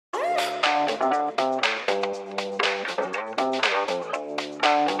We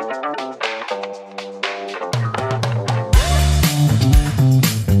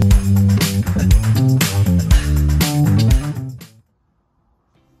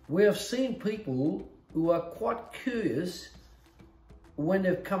have seen people who are quite curious when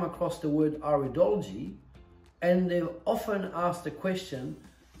they've come across the word iridology, and they've often asked the question,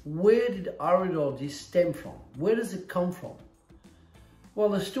 where did iridology stem from? Where does it come from? Well,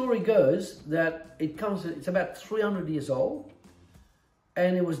 the story goes that it's about 300 years old,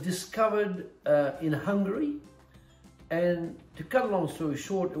 and it was discovered in Hungary. And to cut a long story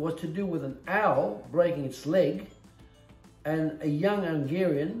short, it was to do with an owl breaking its leg, and a young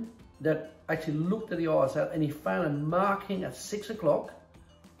Hungarian that actually looked at the eyes out, and he found a marking at 6 o'clock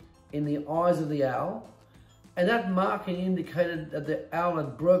in the eyes of the owl, and that marking indicated that the owl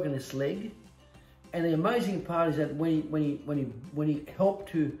had broken its leg. And the amazing part is that when he helped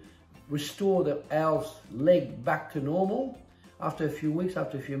to restore the owl's leg back to normal, after a few weeks,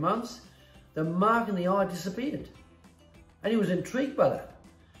 after a few months, the mark in the eye disappeared. And he was intrigued by that.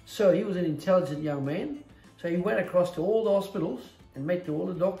 So he was an intelligent young man. So he went across to all the hospitals and met to all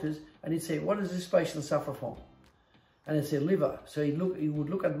the doctors, and he'd say, what does this patient suffer from? And he'd say, liver. So he would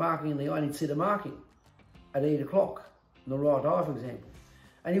look at marking in the eye, and he'd see the marking at 8 o'clock in the right eye, for example.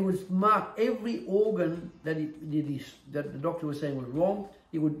 And he would mark every organ that that the doctor was saying was wrong.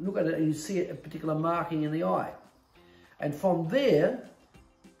 He would look at it and he'd see a particular marking in the eye. And from there,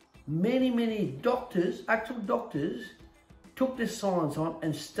 many doctors, actual doctors, took this science on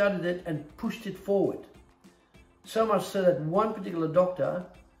and studied it and pushed it forward. So much so that one particular doctor,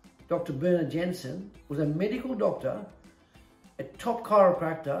 Dr. Bernard Jensen, was a medical doctor, a top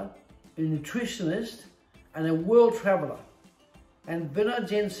chiropractor, a nutritionist, and a world traveler. And Bernard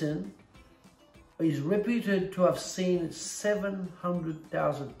Jensen is reputed to have seen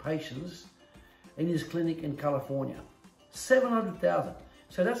 700,000 patients in his clinic in California. 700,000.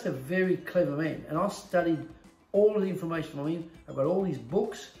 So that's a very clever man. And I studied all of the information from him. I've got all his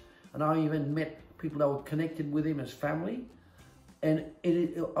books, and I even met people that were connected with him as family. And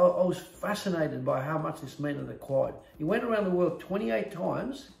I was fascinated by how much this man had acquired. He went around the world 28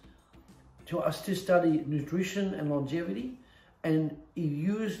 times to study nutrition and longevity, and he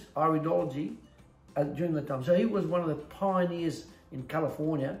used iridology during that time. So he was one of the pioneers in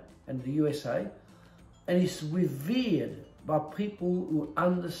California and the USA, and he's revered by people who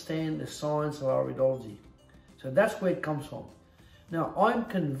understand the science of iridology. So that's where it comes from. Now, I'm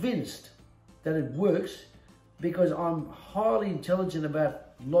convinced that it works because I'm highly intelligent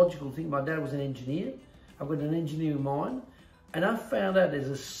about logical things. My dad was an engineer. I've got an engineering mind. And I found out there's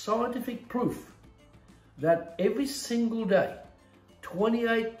a scientific proof that every single day,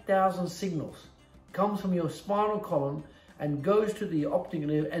 28,000 signals comes from your spinal column and goes to the optic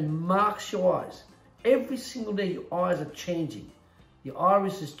nerve and marks your eyes. Every single day, your eyes are changing. Your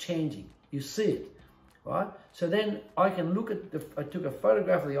iris is changing. You see it, right? So then I can look at I took a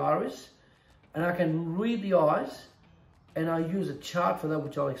photograph of the iris, and I can read the eyes, and I use a chart for that,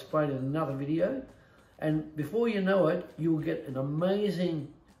 which I'll explain in another video. And before you know it, you will get an amazing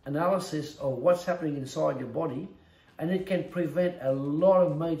analysis of what's happening inside your body, and it can prevent a lot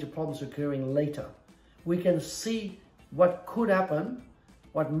of major problems occurring later. We can see what could happen,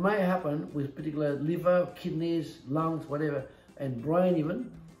 what may happen with particular liver, kidneys, lungs, whatever, and brain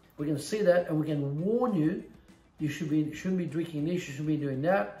even. We can see that, and we can warn you, you shouldn't be drinking this, you shouldn't be doing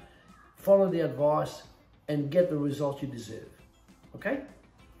that. Follow the advice and get the results you deserve. Okay?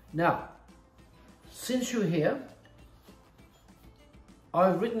 Now, since you're here,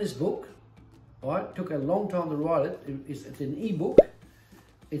 I've written this book. Right? It took a long time to write it. It's an ebook.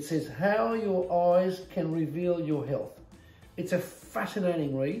 It says How Your Eyes Can Reveal Your Health. It's a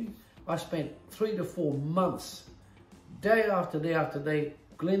fascinating read. I spent 3 to 4 months, day after day after day,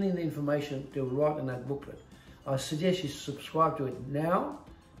 gleaning the information to write in that booklet. I suggest you subscribe to it now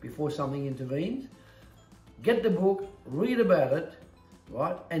before something intervenes. Get the book, read about it,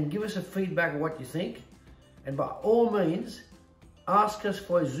 right, and give us a feedback of what you think. And by all means, ask us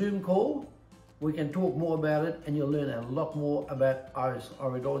for a Zoom call. We can talk more about it, and you'll learn a lot more about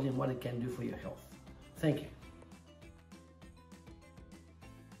iridology and what it can do for your health. Thank you.